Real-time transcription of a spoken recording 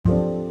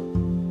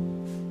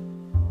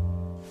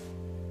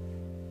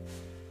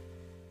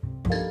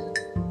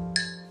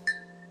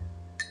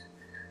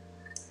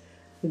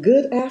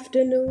Good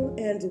afternoon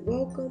and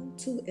welcome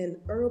to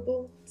an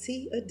herbal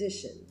tea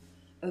edition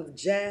of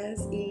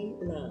Jazz E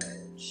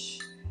Lounge.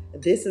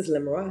 This is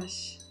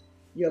Limrash,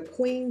 your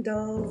queen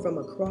dawn from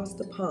across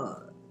the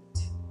pond.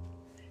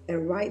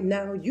 And right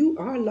now you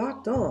are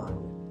locked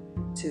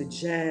on to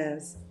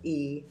Jazz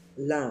E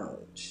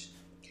Lounge.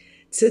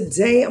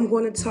 Today I'm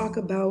going to talk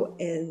about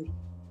a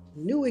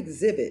new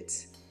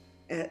exhibit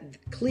at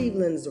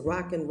Cleveland's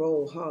Rock and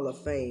Roll Hall of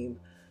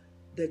Fame.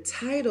 The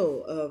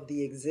title of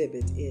the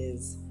exhibit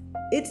is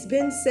It's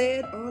Been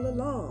Said All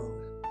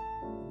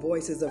Along,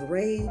 Voices of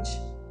Rage,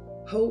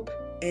 Hope,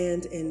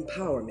 and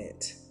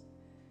Empowerment.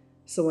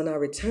 So when I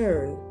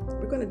return,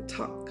 we're going to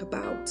talk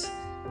about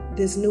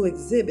this new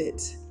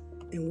exhibit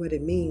and what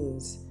it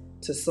means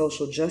to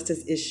social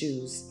justice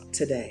issues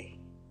today.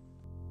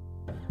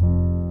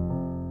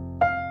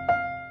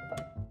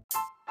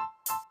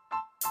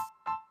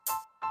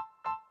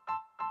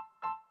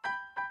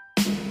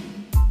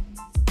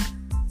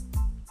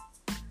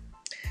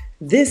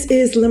 This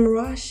is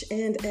Limrash,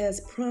 and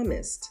as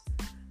promised,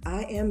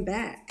 I am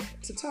back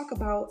to talk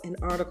about an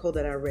article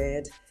that I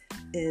read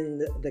in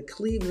the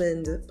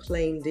Cleveland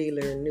Plain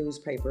Dealer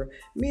newspaper.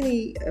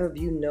 Many of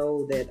you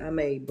know that I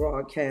may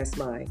broadcast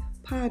my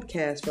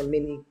podcast from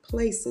many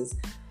places,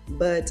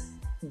 but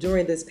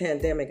during this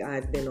pandemic,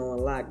 I've been on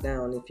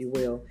lockdown, if you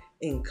will,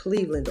 in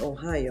Cleveland,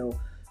 Ohio.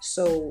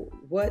 So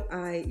what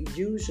I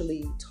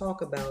usually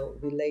talk about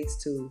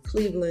relates to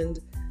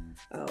Cleveland,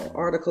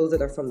 articles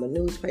that are from the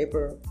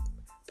newspaper,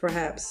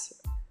 perhaps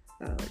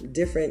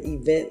different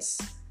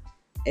events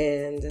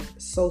and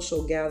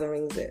social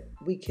gatherings that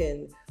we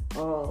can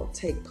all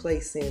take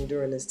place in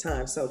during this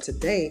time. So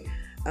today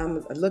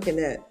I'm looking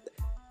at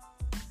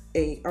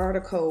an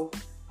article,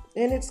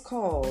 and it's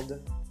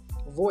called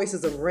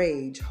Voices of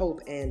Rage,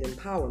 Hope, and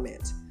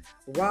Empowerment.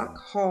 Rock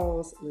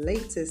Hall's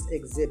latest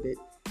exhibit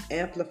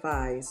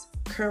amplifies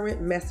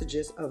current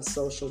messages of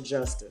social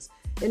justice.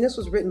 And this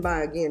was written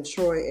by, again,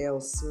 Troy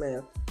L.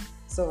 Smith.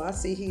 So I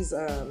see he's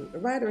a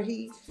writer.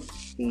 He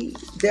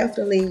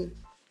definitely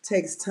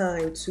takes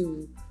time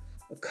to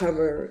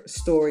cover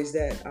stories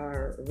that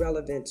are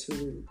relevant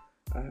to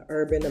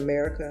urban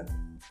America,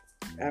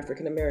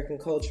 African American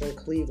culture in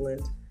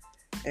Cleveland,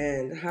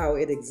 and how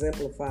it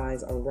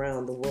exemplifies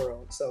around the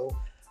world. So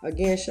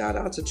again, shout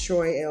out to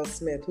Troy L.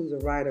 Smith, who's a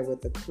writer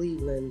with the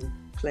Cleveland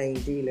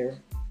Plain Dealer.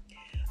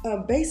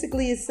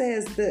 Basically, it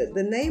says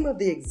the name of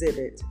the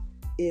exhibit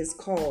is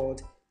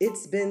called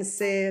It's Been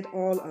Said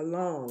All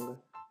Along,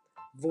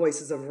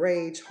 Voices of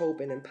Rage, Hope,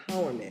 and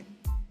Empowerment.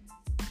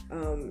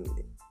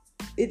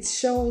 It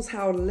shows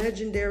how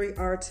legendary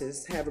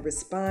artists have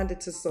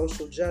responded to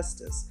social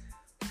justice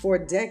for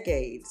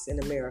decades in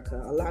America.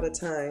 A lot of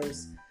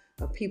times,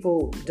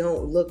 people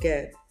don't look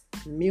at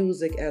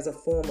music as a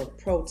form of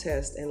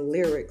protest and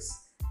lyrics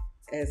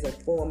as a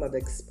form of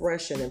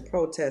expression and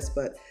protest,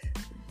 but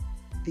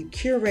the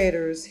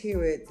curators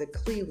here at the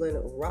Cleveland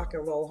Rock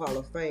and Roll Hall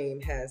of Fame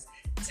has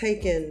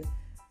taken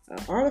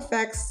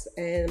artifacts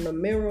and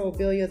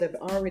memorabilia they've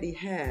already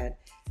had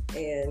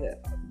and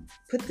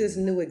put this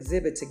new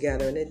exhibit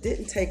together. And it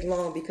didn't take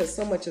long because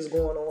so much is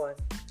going on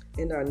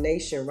in our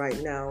nation right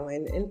now,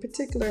 and in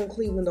particular in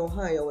Cleveland,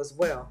 Ohio as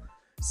well.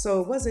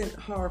 So it wasn't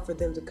hard for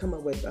them to come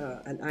up with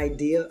an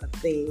idea, a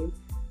theme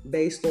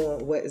based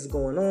on what is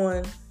going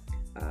on,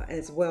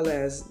 as well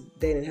as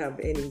they didn't have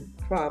any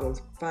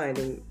problems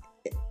finding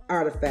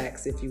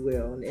artifacts, if you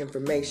will, and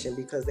information,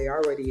 because they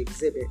already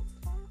exhibit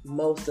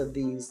most of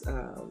these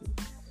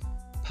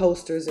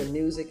posters and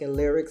music and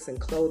lyrics and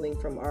clothing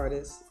from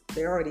artists.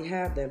 They already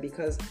have them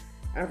because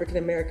African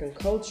American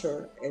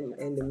culture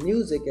and the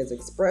music as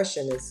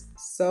expression is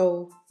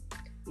so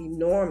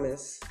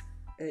enormous,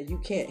 and you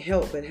can't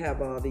help but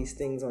have all these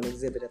things on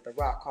exhibit at the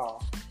Rock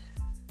Hall.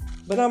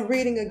 But I'm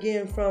reading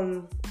again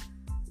from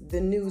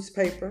the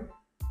newspaper.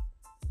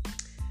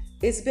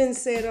 It's Been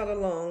Said All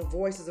Along,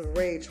 Voices of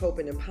Rage, Hope,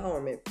 and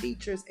Empowerment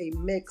features a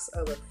mix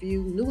of a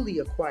few newly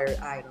acquired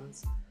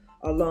items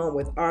along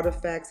with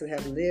artifacts that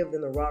have lived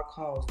in the Rock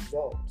Hall's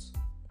vault.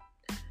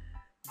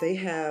 They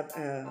have,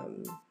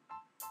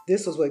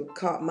 this was what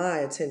caught my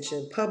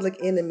attention,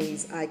 Public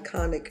Enemy's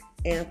iconic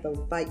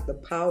anthem, Fight the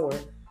Power.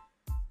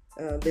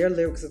 Their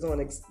lyrics is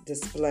on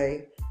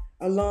display,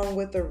 along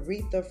with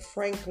Aretha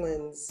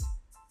Franklin's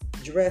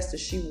dress that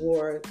she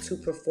wore to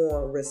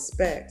perform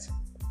Respect.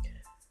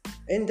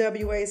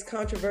 NWA's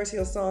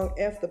controversial song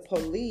F the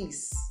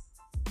Police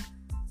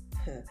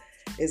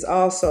is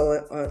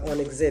also on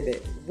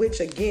exhibit, which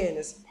again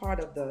is part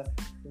of the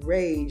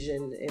rage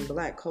in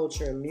Black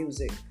culture and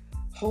music.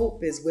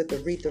 Hope is with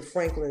Aretha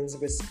Franklin's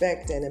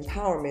Respect and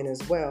Empowerment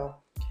as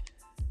well.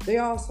 They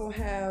also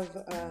have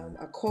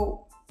a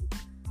quote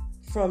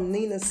from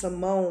Nina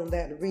Simone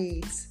that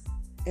reads,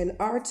 "An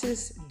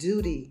artist's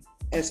duty,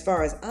 as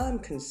far as I'm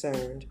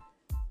concerned,"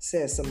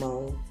 says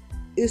Simone,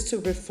 "is to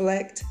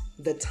reflect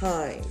the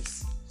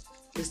times."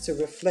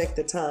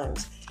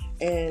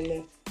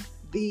 And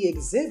the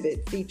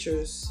exhibit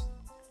features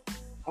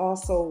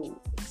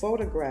also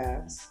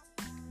photographs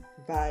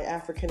by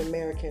African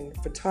American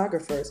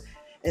photographers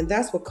And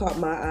that's what caught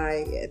my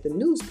eye at the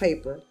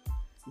newspaper,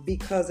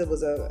 because it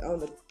was on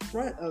the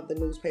front of the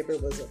newspaper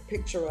was a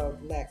picture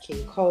of Nat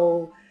King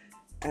Cole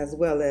as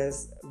well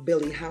as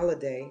Billie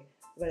Holiday.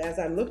 But as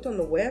I looked on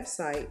the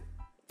website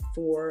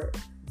for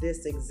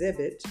this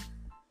exhibit,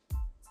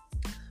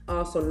 I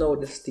also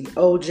noticed the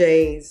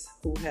OJs,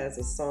 who has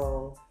a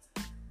song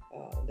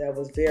that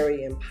was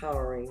very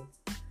empowering,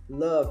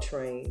 Love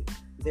Train.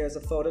 There's a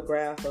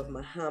photograph of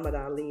Muhammad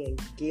Ali and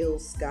Gil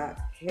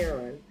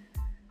Scott-Heron,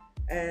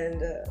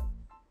 and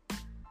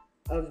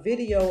a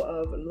video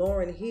of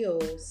Lauryn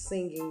Hill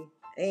singing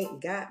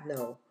Ain't Got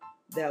No,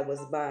 that was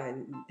by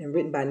and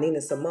written by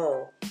Nina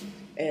Simone.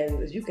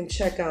 And you can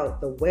check out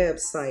the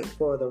website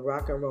for the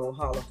Rock and Roll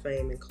Hall of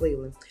Fame in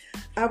Cleveland.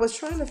 I was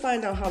trying to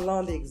find out how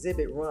long the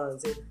exhibit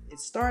runs. It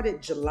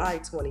started July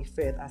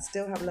 25th. I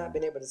still have not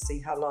been able to see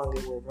how long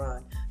it will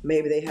run.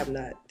 Maybe they have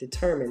not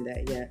determined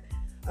that yet.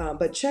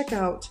 But check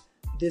out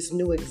this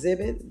new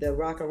exhibit, the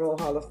Rock and Roll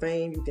Hall of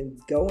Fame. You can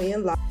go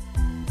in live.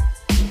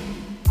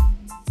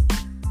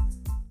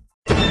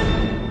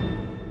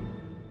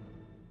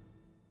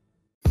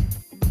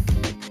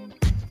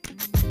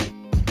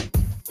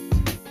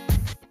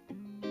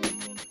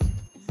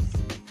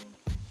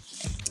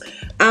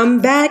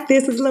 I'm back.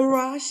 This is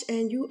LaRoche,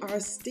 and you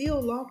are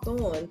still locked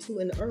on to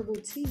an herbal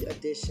tea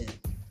edition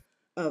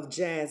of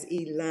Jazz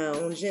E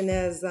Lounge. And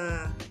as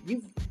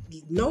you've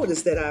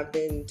noticed that I've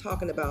been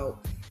talking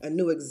about a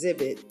new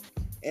exhibit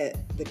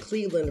at the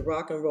Cleveland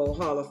Rock and Roll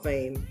Hall of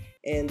Fame,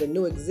 and the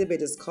new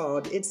exhibit is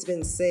called It's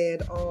Been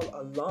Said All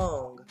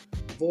Along,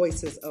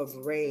 Voices of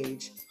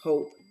Rage,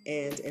 Hope,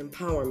 and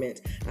Empowerment.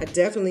 I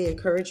definitely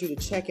encourage you to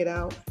check it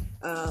out.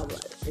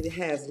 It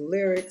has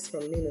lyrics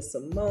from Nina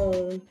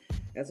Simone,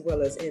 as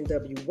well as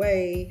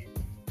NWA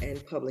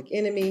and Public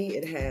Enemy.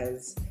 It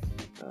has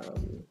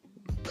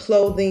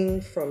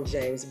clothing from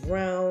James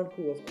Brown,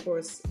 who, of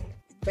course,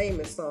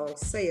 famous song,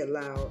 Say It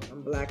Loud,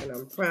 I'm Black and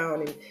I'm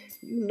Proud. And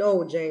you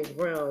know James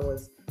Brown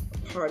was a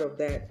part of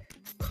that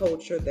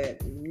culture,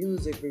 that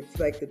music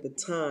reflected the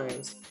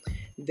times.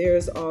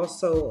 There's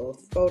also a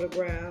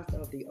photograph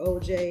of the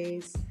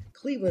OJs,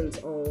 Cleveland's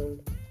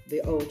own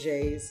the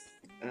OJs,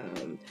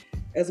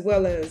 as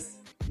well as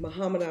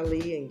Muhammad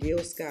Ali and Gil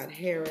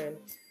Scott-Heron.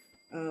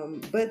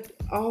 But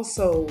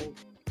also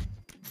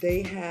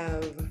they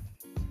have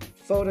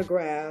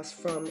photographs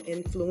from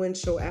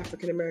influential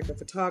African-American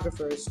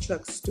photographers,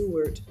 Chuck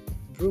Stewart,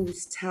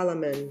 Bruce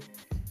Talman,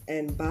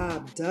 and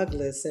Bob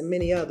Douglas, and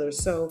many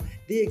others. So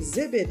the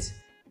exhibit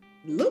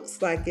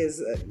looks like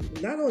is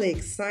not only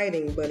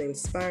exciting, but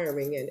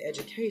inspiring and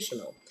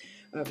educational.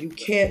 If you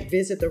can't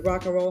visit the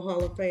Rock and Roll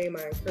Hall of Fame,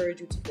 I encourage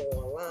you to go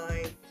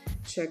online,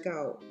 check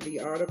out the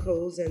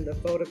articles and the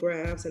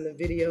photographs and the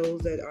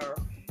videos that are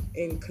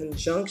in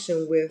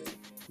conjunction with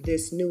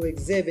this new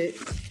exhibit.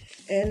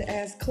 And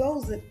as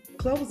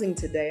closing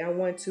today, I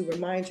want to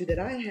remind you that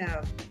I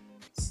have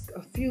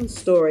a few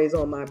stories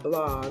on my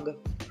blog,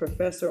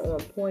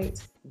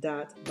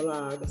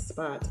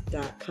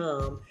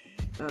 professoronpoint.blogspot.com.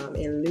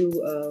 In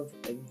lieu of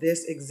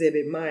this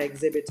exhibit, my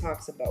exhibit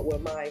talks about, well,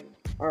 my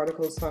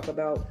articles talk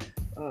about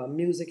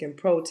music and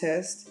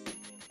protest.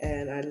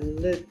 And I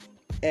looked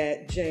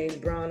at James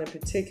Brown in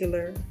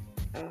particular.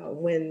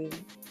 When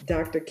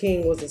Dr.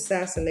 King was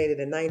assassinated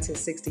in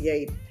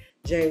 1968,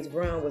 James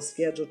Brown was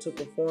scheduled to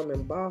perform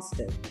in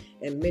Boston,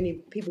 and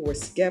many people were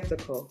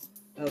skeptical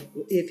of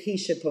if he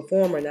should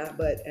perform or not.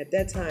 But at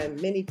that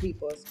time, many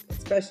people,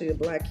 especially the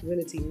Black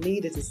community,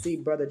 needed to see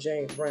Brother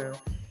James Brown.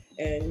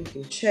 And you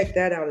can check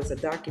that out as a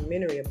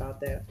documentary about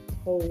that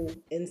whole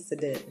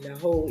incident and the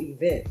whole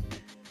event.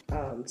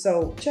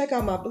 So check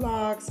out my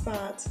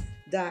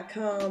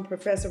blogspot.com,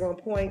 Professor on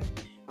Point.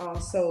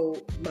 Also,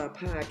 my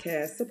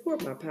podcast,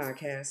 support my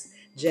podcast,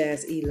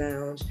 Jazz E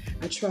Lounge.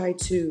 I try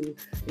to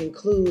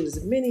include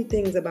as many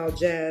things about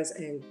jazz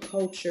and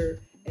culture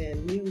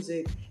and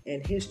music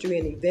and history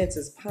and events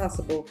as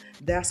possible.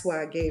 That's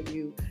why I gave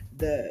you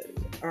the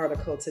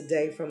article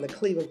today from the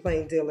Cleveland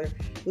Plain Dealer.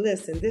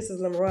 Listen, this is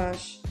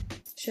LaRoche.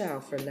 Ciao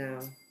for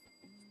now.